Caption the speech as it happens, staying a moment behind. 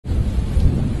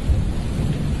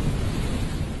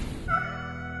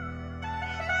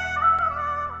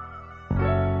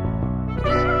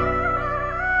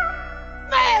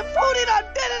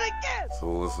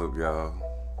What's up, y'all?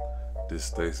 This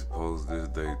Stacy Post. This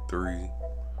day 3.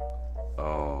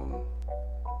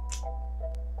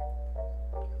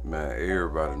 Man,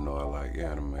 everybody know I like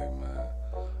anime, man.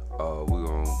 We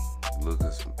gonna look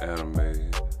at some anime.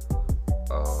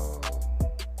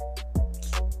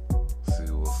 See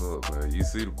what's up, man. You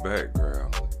see the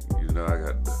background. You know I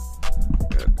got the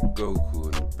Goku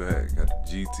in the back. Got the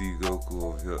GT Goku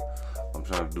over here. I'm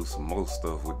trying to do some more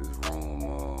stuff with this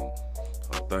room.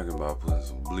 I'm thinking about putting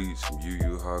some Bleach, some Yu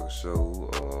Yu Hakusho,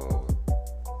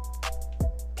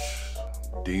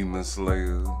 Demon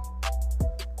Slayer.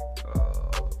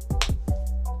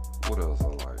 What else I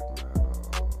like, man?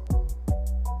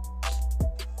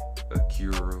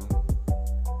 Akira.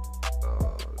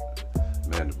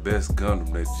 Man, the best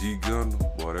Gundam, that G Gundam,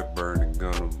 boy, that Burning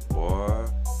Gundam, boy.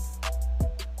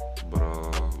 But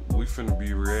we finna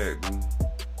be reacting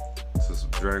to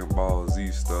some Dragon Ball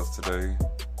Z stuff today.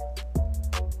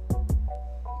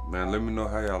 Man, let me know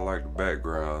how y'all like the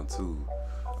background too.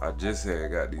 I just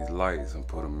got these lights and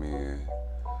put them in.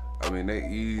 I mean, they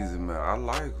easy, man. I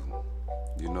like them.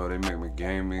 You know, they make my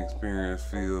gaming experience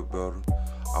feel better.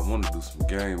 I want to do some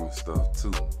gaming stuff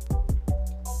too.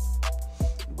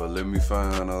 But let me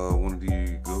find one of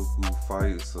these Goku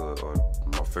fights or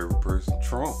my favorite person,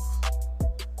 Trunks.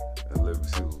 And let me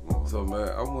see what's going on. So, man,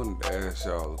 I wanted to ask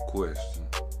y'all a question.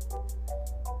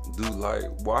 Do like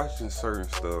watching certain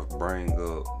stuff bring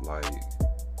up like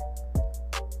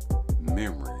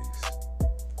memories?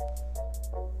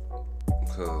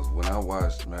 Because when I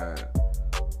watched, man,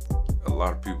 a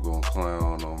lot of people gonna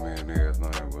clown on me and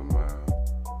everything, but man,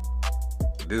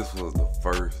 this was the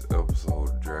first episode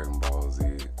of Dragon Ball Z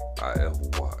I ever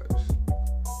watched.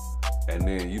 And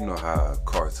then you know how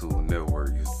Cartoon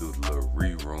Network used to do the little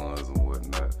reruns and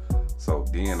whatnot. So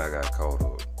then I got caught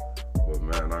up. But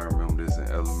man, I remember this in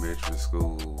elementary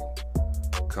school,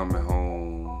 coming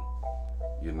home,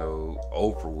 you know,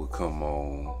 Oprah would come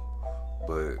on,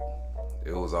 but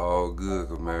it was all good,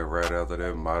 cause man, right after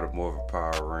that, Mighty Morphin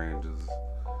Power Rangers,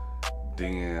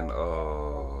 then,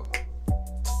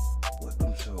 what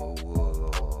them show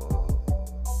was,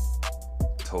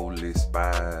 Totally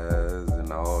Spies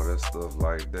and all that stuff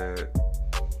like that.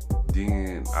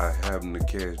 Then I happened to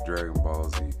catch Dragon Ball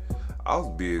Z. I was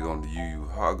big on the Yu Yu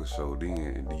Hakusho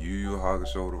then. The Yu Yu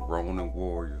Hakusho, the Ronin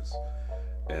Warriors,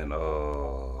 and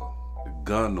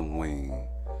Gundam Wing.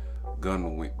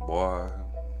 Gundam Wing, boy,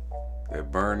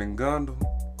 that Burning Gundam,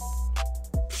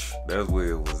 that's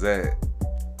where it was at.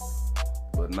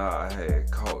 But now I had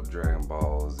caught Dragon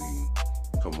Ball Z,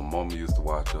 cause my mama used to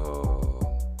watch what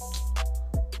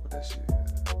that shit,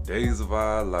 Days of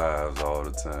Our Lives all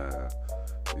the time.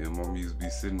 Yeah, mom used to be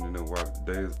sitting in there watching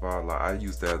Days of Our Lives. I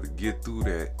used to have to get through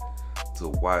that to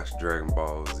watch Dragon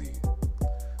Ball Z.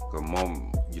 Cause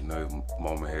mom, you know,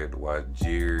 mama had to watch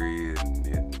Jerry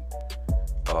and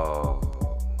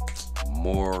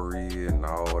Maury and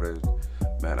all that.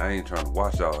 Man, I ain't trying to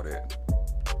watch all that.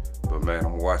 But man,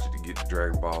 I'm watching to get to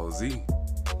Dragon Ball Z.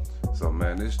 So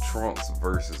man, this Trunks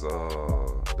versus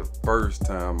the first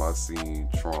time I seen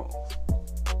Trunks,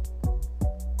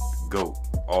 GOAT,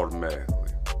 automatically.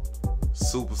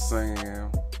 Super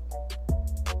Saiyan,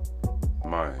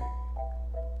 man,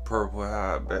 purple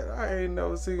hair. I ain't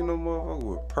never seen no motherfucker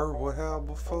with purple hair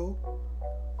before.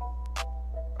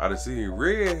 I done seen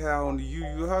red hair on the Yu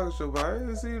Yu Hakusho, but I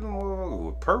ain't seen no motherfucker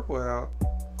with purple hair.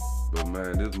 But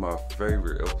man, this is my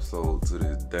favorite episode to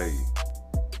this day,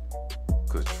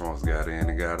 cause Trunks got in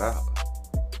and got out.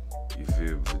 You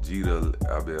feel me? Vegeta,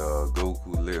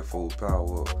 Goku let full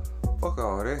power up. Fuck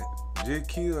all that. Just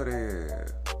kill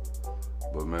that.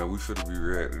 But man, we should be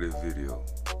reacting to this video.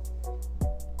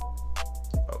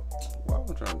 Oh, why am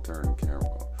I trying to turn the camera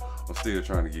on? I'm still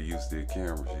trying to get used to the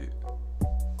camera shit.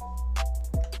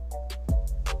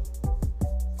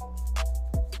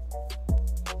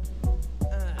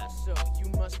 So you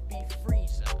must be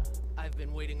Frieza. I've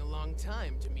been waiting a long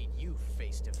time to meet you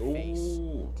face to face.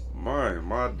 Ooh, my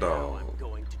Now dog. I'm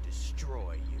going to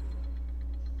destroy you.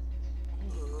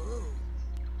 Ooh,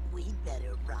 we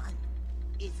better run.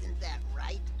 Isn't that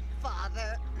right,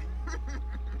 Father?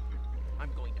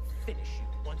 I'm going to finish you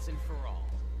once and for all.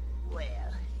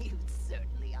 Well, you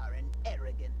certainly are an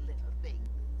arrogant little thing.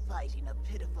 Fighting a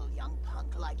pitiful young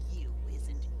punk like you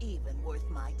isn't even worth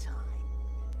my time.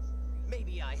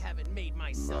 Maybe I haven't made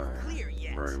myself Man, clear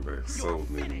yet. bring back You're so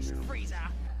many finished, memories.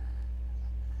 Frieza.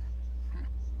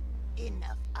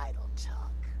 Enough idle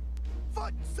talk.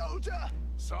 Foot soldier!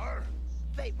 Sir?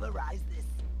 Vaporize this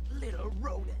little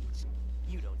rodent.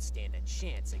 You don't stand a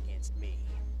chance against me.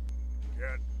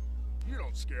 Get You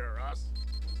don't scare us.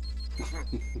 His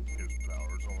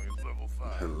power's only at level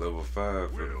 5. Level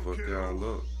 5 for the Will fuck kill.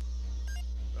 y'all up.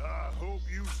 I hope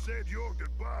you said your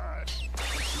goodbye.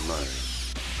 Man.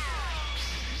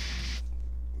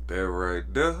 That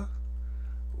right there,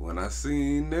 when I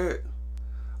seen that,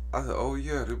 I said, oh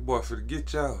yeah, this boy finna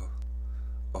get y'all.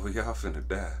 Oh, y'all finna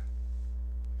die.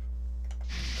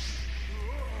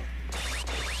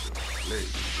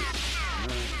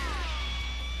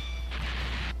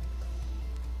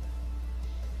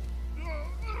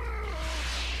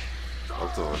 I'm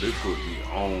talking, they put me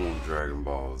on Dragon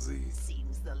Ball Z.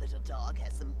 Seems the little dog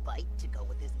has some bite to go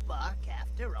with his bark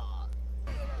after all.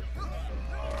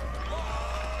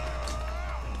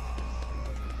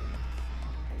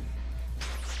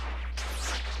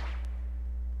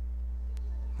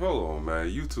 Hold on, man.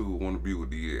 YouTube want to be with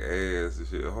the ass and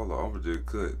shit. Hold on, I'm gonna just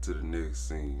cut to the next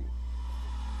scene.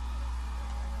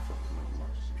 Fucking up my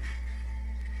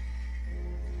shit.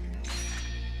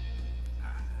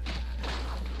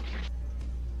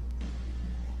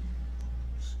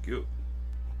 Skip.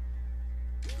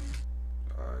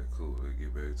 Alright, cool. Let's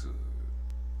get back to it.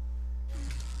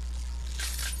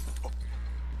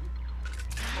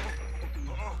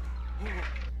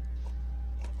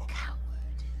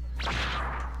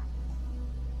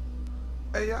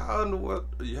 Hey,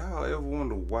 y'all ever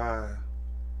wonder why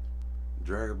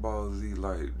Dragon Ball Z,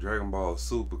 like Dragon Ball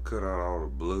Super, cut out all the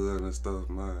blood and stuff,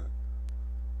 man?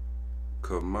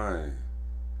 Cause man,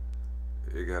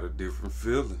 it got a different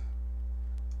feeling.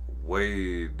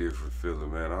 Way different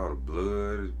feeling, man. All the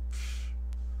blood,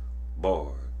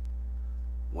 boy.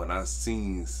 When I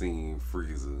seen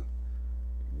Frieza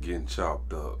getting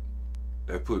chopped up,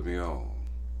 that put me on.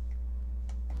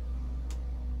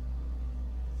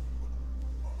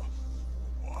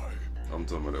 I'm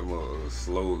talking about that mother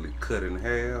slowly cut in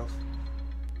half.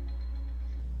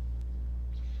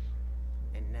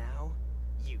 And now,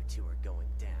 you two are going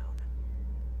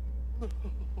down.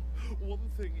 One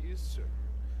thing is certain.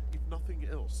 If nothing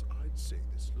else, I'd say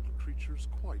this little creature's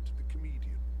quite the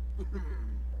comedian.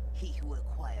 He who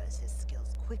acquires his skills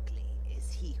quickly is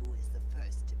he who is the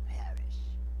first to perish.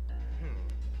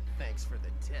 Thanks for the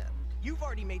tip. You've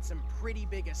already made some pretty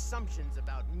big assumptions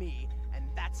about me, and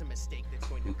that's a mistake that's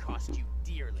going to cost you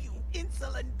dearly. You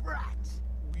insolent brat!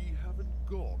 We haven't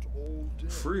got all day.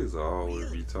 Frieza always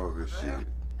Really? be talking shit.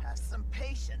 Have some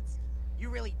patience. You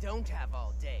really don't have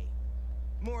all day.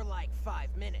 More like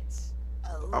 5 minutes.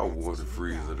 Oh, I that's wanted too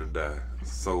Frieza to bad. die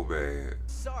so bad.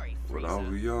 Sorry, When Frieza, I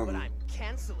was young, but I'm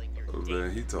canceling your date. Man,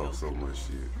 he with talks so Goku. much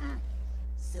shit.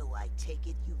 So I take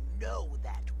it you know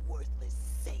that worthless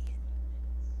Saiyan.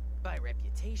 By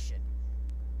reputation.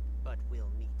 But we'll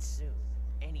meet soon.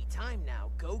 Any time now,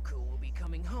 Goku will be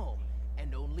coming home,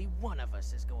 and only one of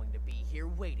us is going to be here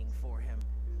waiting for him.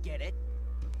 Get it?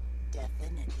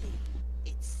 Definitely.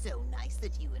 It's so nice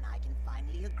that you and I can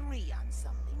finally agree on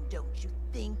something, don't you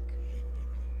think?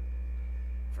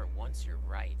 For once, you're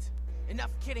right. Enough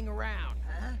kidding around.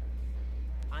 Huh?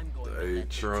 I'm going to Hey, let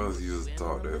the Charles two used to in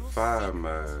talk on a that little fire, secret.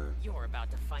 man. You're about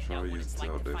to find out Charles what used it's to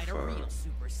like talk to that fight a fire. real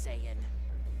Super Saiyan.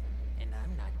 And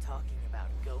I'm not talking about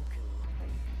Goku.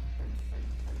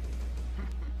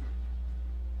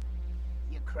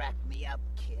 You cracked me up,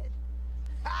 kid.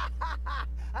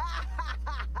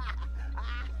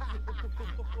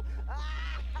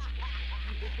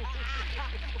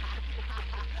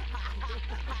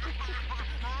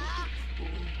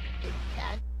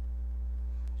 Can't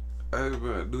Hey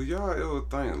man, do y'all ever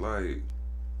think like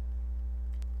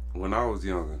when I was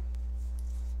younger?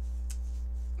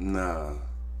 Nah.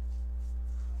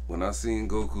 When I seen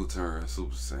Goku turn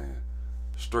Super Saiyan,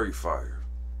 straight fire.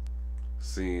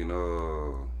 Seen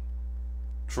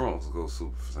Trunks go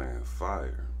Super Saiyan,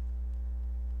 fire.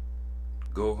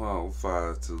 Gohan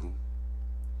fire too.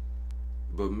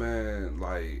 But man,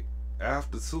 like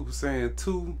after Super Saiyan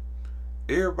 2,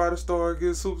 everybody started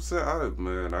getting Super Saiyan.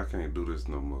 Man, I can't do this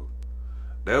no more.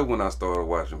 That's when I started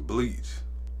watching Bleach.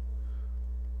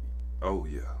 Oh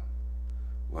yeah.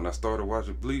 When I started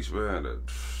watching Bleach, man,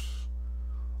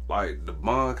 like the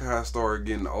Bankai started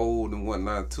getting old and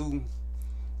whatnot too.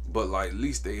 But like at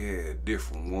least they had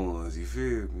different ones, you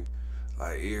feel me?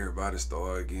 Like everybody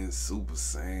started getting Super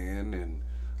Saiyan and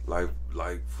like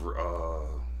for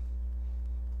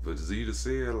Vegeta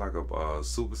said, like a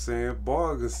Super Saiyan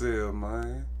bargain sale,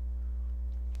 man.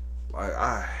 Like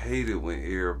I hate it when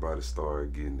everybody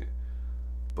started getting it.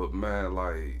 But man,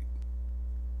 like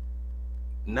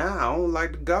now I don't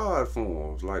like the God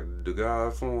forms. Like the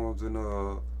God forms in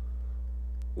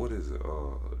what is it?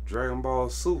 Dragon Ball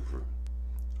Super.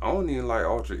 I don't even like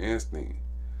Ultra Instinct.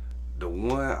 The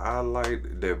one I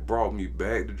liked that brought me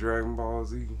back to Dragon Ball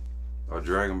Z,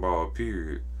 Dragon Ball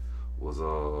period was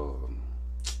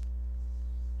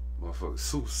motherfucker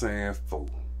Super Saiyan 4.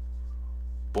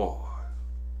 Boy.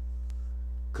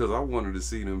 Cause I wanted to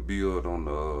see them build on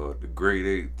the Grade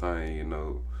 8 thing, you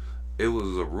know. It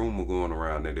was a rumor going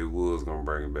around that they was gonna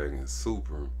bring it back in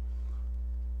Super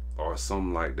or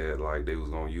something like that, like they was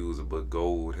gonna use it but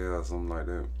gold hair, something like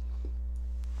that.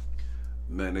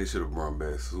 Man, they should have brought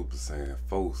back Super Saiyan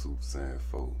 4,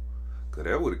 Cause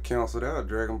that would have canceled out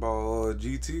Dragon Ball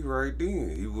GT right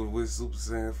then. He was with Super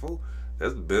Saiyan 4.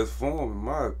 That's the best form in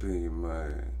my opinion,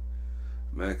 man.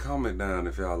 Man, comment down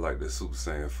if y'all like the Super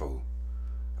Saiyan 4.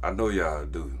 I know y'all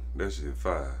do. That shit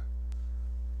fire.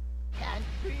 Can't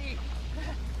be.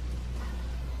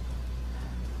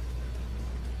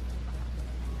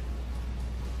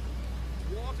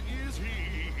 What is he?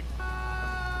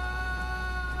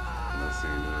 When I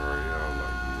seen it right here, I was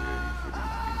like, yeah,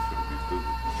 he finna be through.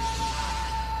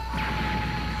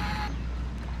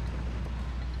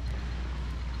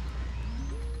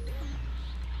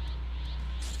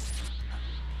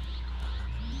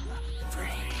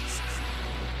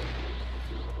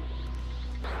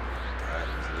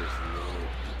 Titans lifting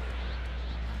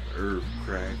up. Earth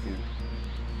cracking.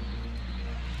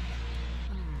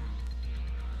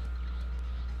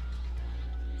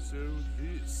 So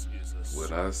this is a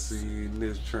When I seen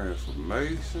this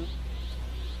transformation,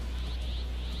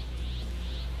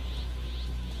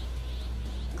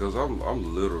 cause I'm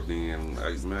little then,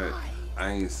 like man, I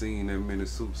ain't seen that many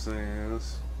Super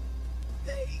Saiyans.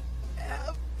 They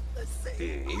have the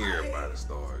same. Then everybody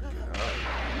started getting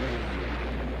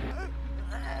hyped.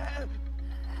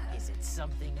 Is it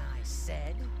something I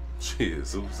said? Shit,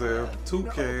 Super Saiyan 2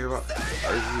 came out.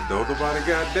 I just don't nobody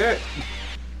got that.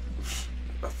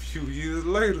 A few years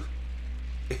later,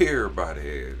 everybody had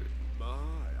it. My,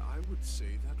 I would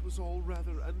say that was all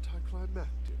rather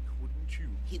anticlimactic, wouldn't you?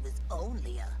 He was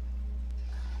only a.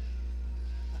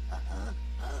 I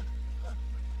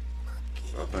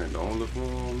think the only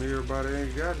form everybody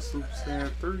ain't got is Super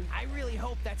Saiyan 3. I really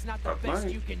hope that's not the I best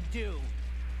think. you can do.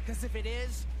 Because if it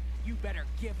is, you better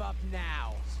give up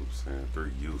now. Super Saiyan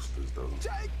 3 useless though.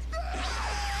 Take this!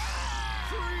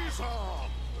 Frieza!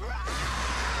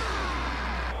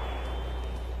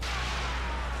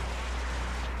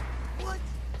 What?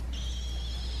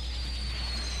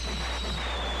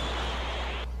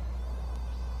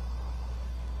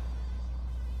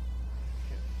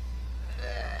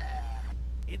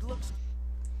 It looks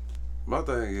My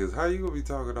thing is, how you gonna be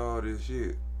talking all this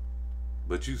shit,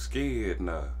 but you scared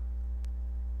now?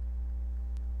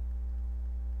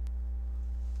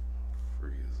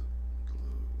 Frieza.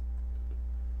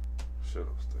 Shut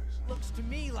up, Stacy. looks to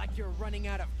me like you're running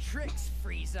out of tricks,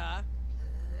 Frieza.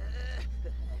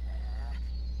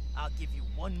 I'll give you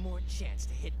one more chance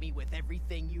to hit me with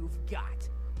everything you've got.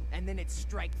 And then it's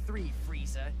strike 3,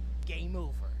 Frieza. Game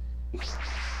over.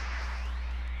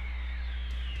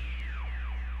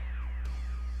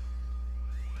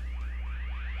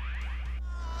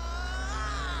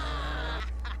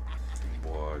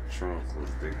 Boy, Trunks was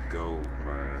the GOAT,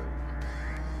 man.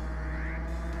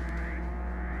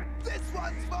 This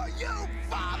one's for you,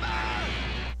 father!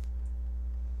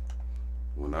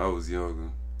 When I was younger,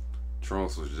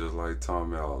 Trunks was just like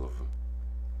Tommy Oliver.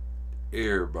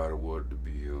 Everybody wanted to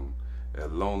be him.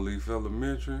 At Longleaf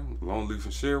Elementary, Longleaf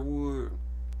and Sherwood,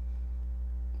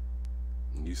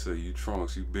 you say you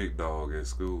Trunks, you big dog at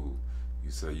school. You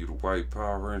say you the white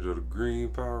Power Ranger or the green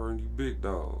Power Ranger, you big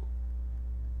dog.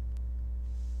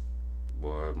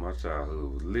 Boy, my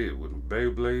childhood was lit with the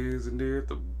Beyblades and there.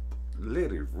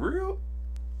 Let it rip.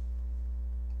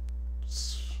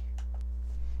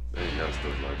 They ain't got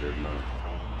stuff like that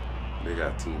now. They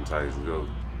got Teen Titans Go.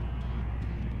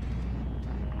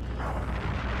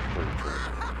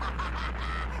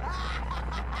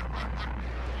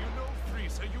 You know,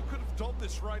 Frieza, you could have done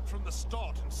this right from the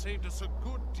start and saved us a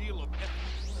good deal of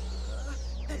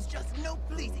There's just no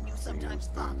pleasing you sometimes,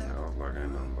 I father. was like,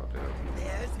 ain't nothing about that.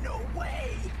 There's no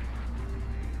way.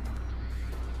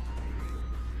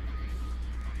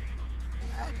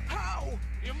 How?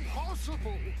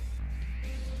 impossible.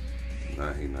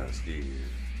 Now he not scared.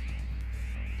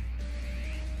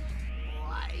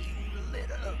 Why, you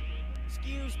little...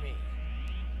 Excuse me.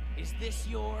 Is this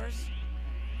yours?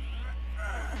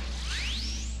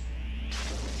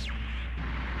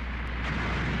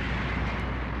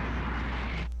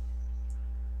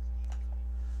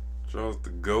 Trunks the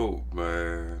GOAT,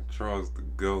 man. Trunks the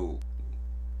GOAT.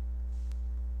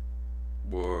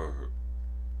 Boy.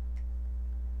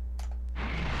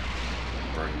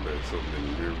 Bring back so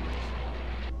many memories.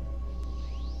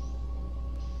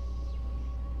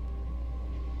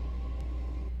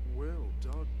 Well,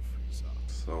 done, Frieza.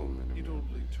 So many It only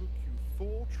memories. took you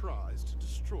 4 tries to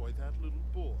destroy that little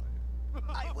boy.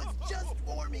 I was just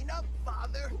warming up,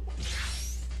 Father.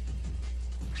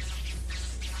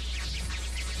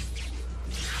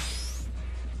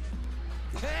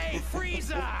 Hey,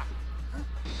 Frieza!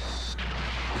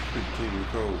 King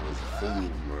Cole was a fool,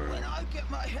 When man. I get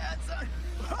my hands on...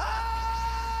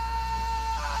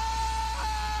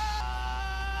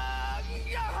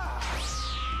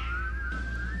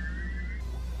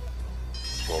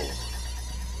 Boy.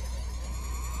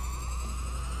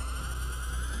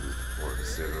 Boy, to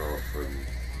set it off for me.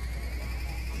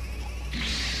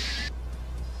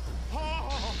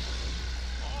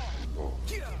 Boy.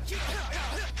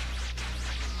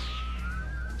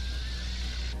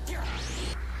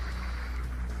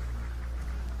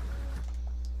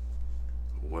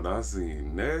 When I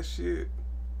seen that shit,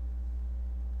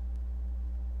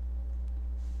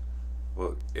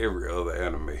 well, every other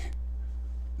anime,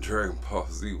 Dragon Ball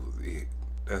Z was it.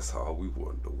 That's all we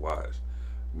wanted to watch.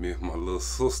 Me and my little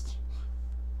sister.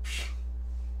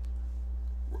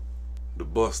 The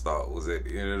bus stop was at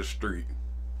the end of the street.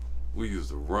 We used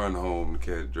to run home to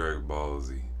catch Dragon Ball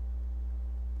Z.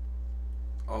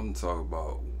 I'm talking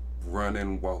about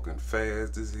running, walking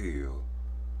fast as hell.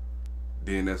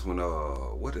 Then that's when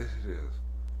what is this?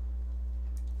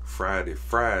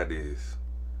 Fridays,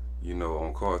 you know,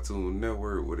 on Cartoon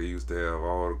Network, where they used to have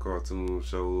all the cartoon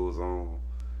shows on,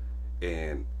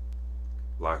 and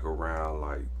like around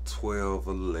like 12,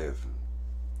 11,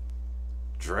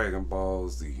 Dragon Ball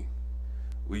Z.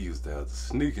 We used to have to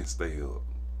sneak and stay up.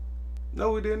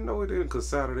 No, we didn't, because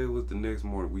Saturday was the next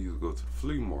morning. We used to go to the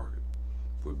flea market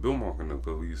with Bill Mark and them,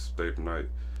 because we used to stay the night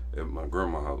at my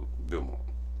grandma's house, Bill Mark.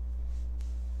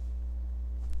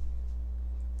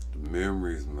 The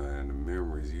memories, man, the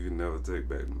memories. You can never take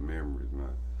back the memories,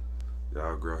 man.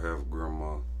 Y'all girl have a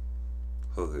grandma,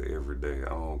 hug her every day. I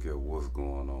don't care what's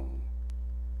going on.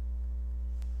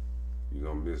 You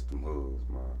gonna miss them hugs,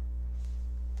 man.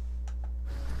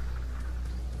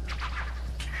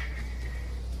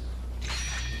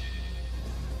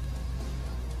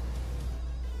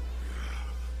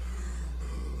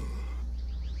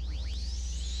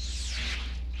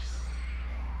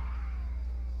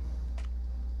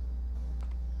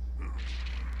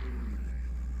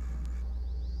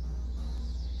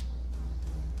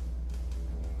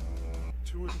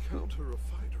 To encounter a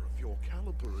fighter of your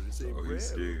caliber is a Oh, rare he's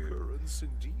scared. occurrence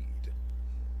indeed.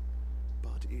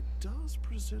 But it does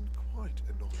present quite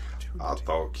an opportunity. I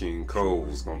thought King Cole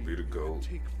was gonna be the GOAT.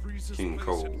 Take Frieza's King place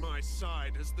Cole. at my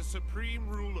side as the supreme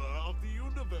ruler of the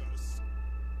universe.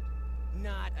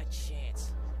 Not a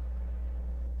chance.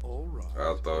 All right.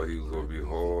 I thought he was gonna be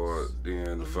hard,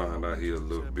 then to find out he a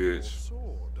little Examine your bitch.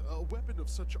 Sword, a weapon of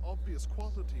such obvious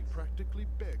quality, practically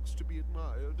begs to be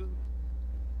admired.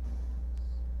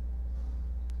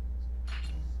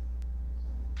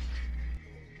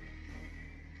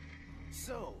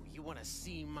 So, you want to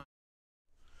see my...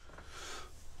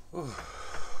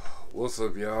 What's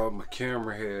up, y'all? My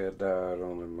camera had died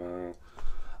on me, man.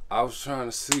 I was trying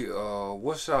to see,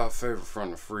 what's y'all favorite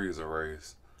from the Frieza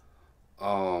race?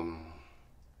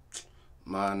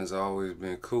 Mine has always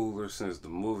been Cooler since the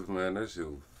movie, man. That shit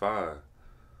was fire.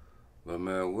 But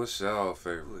man, what's y'all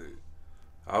favorite?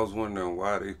 I was wondering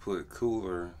why they put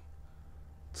Cooler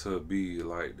to be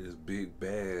like this big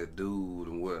bad dude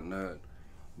and whatnot,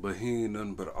 but he ain't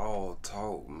nothing but all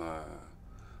talk, man.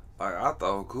 Like, I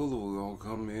thought Cooler was gonna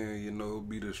come in, you know,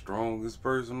 be the strongest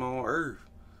person on Earth.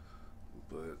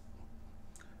 But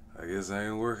I guess it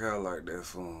ain't work out like that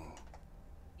for him.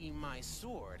 My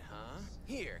sword, huh?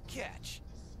 Here, catch.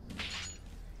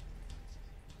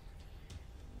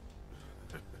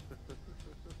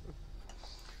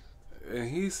 And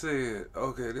he said,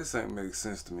 okay, this ain't make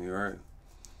sense to me, right?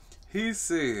 He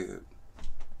said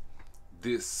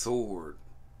this sword,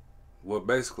 well,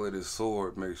 basically this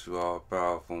sword makes you all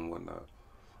powerful and whatnot.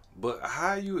 But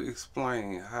how you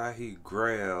explain how he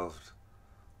grabbed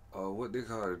what they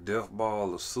call a death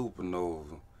ball of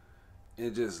supernova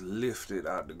and just lifted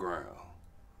out the ground?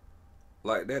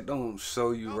 Like, that don't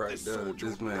show you right there that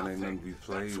this man ain't nothing to be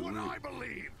played That's what with. I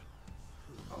believe.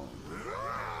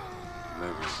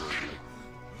 Maybe it's just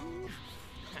me.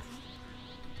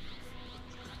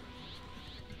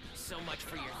 So much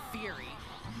for your theory.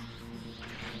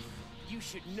 You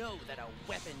should know that a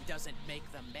weapon doesn't make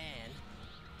the man.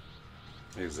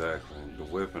 Exactly. The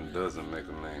weapon doesn't make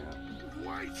a man.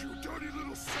 Wait, you dirty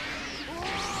little son.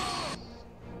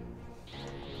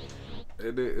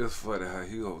 It's funny how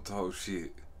he gonna talk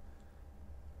shit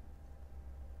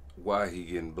while he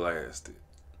getting blasted.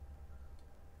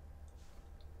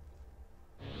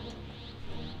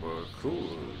 But Cooler.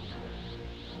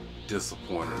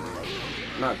 Disappointing.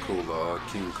 Not Cooler,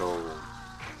 King Cole.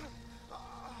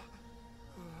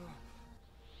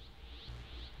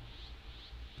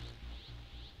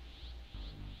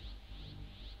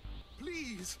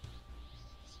 Please.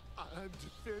 I'm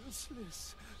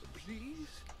defenseless. Please.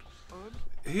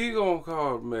 He gonna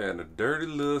call the man a dirty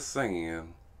little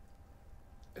sand.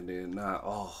 And then now,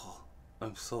 oh,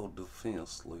 I'm so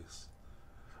defenseless.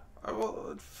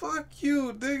 Well, fuck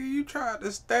you, nigga. You tried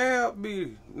to stab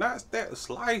me, not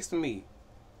slice me.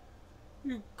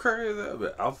 You crazy.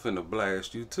 But I'm finna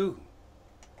blast you too.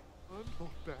 I'm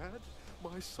not bad.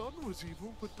 My son was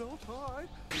evil, but not I.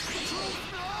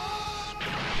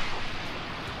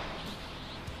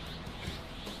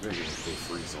 Nigga just put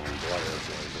freeze on blast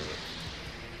like that.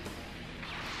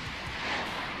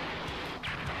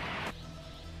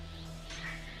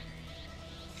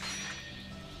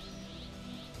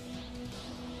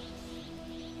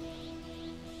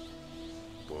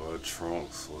 Boy,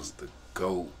 Trunks was the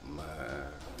GOAT,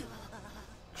 man.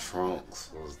 Trunks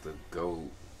was the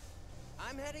GOAT.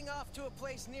 I'm heading off to a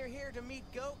place near here to meet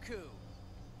Goku.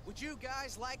 Would you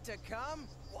guys like to come?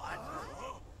 What?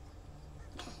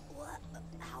 What?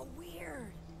 How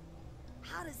weird.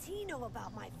 How does he know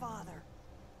about my father?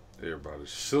 Everybody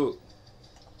shook.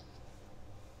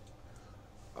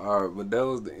 Alright, but that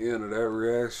was the end of that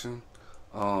reaction.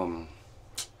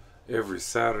 Every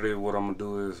Saturday what I'm gonna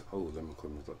do is, oh, let me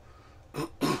clear my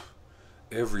thought.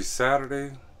 Every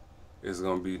Saturday is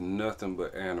gonna be nothing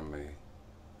but anime.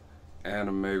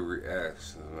 Anime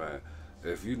reactions, man.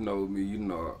 If you know me, you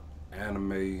know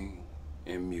anime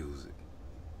and music.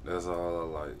 That's all I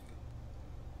like.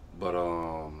 But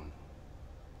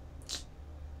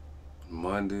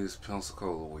Monday's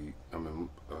Pensacola week. I mean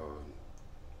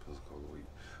Pensacola week.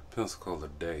 Pensacola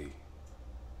day.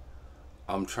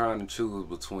 I'm trying to choose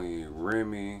between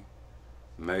Remy,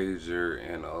 Major,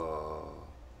 and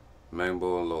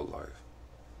Manbo and Low Life.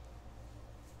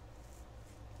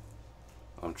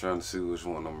 I'm trying to see which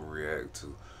one I'm gonna react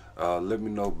to. Let me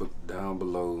know down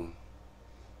below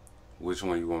which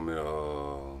one you want me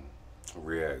to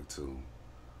react to.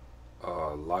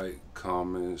 Like,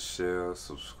 comment, share,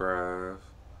 subscribe.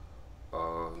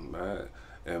 Man,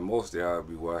 and most of y'all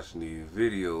be watching these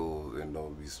videos and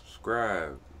don't be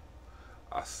subscribed.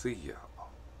 I see y'all.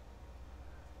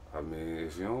 I mean,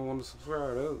 if you don't want to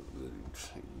subscribe,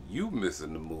 you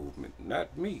missing the movement,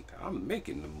 not me. I'm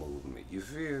making the movement. You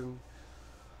feel me?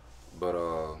 But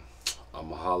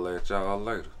I'ma holler at y'all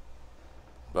later.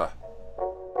 Bye.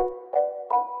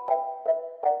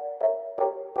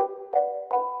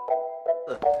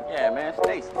 Yeah, man,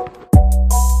 Stacy.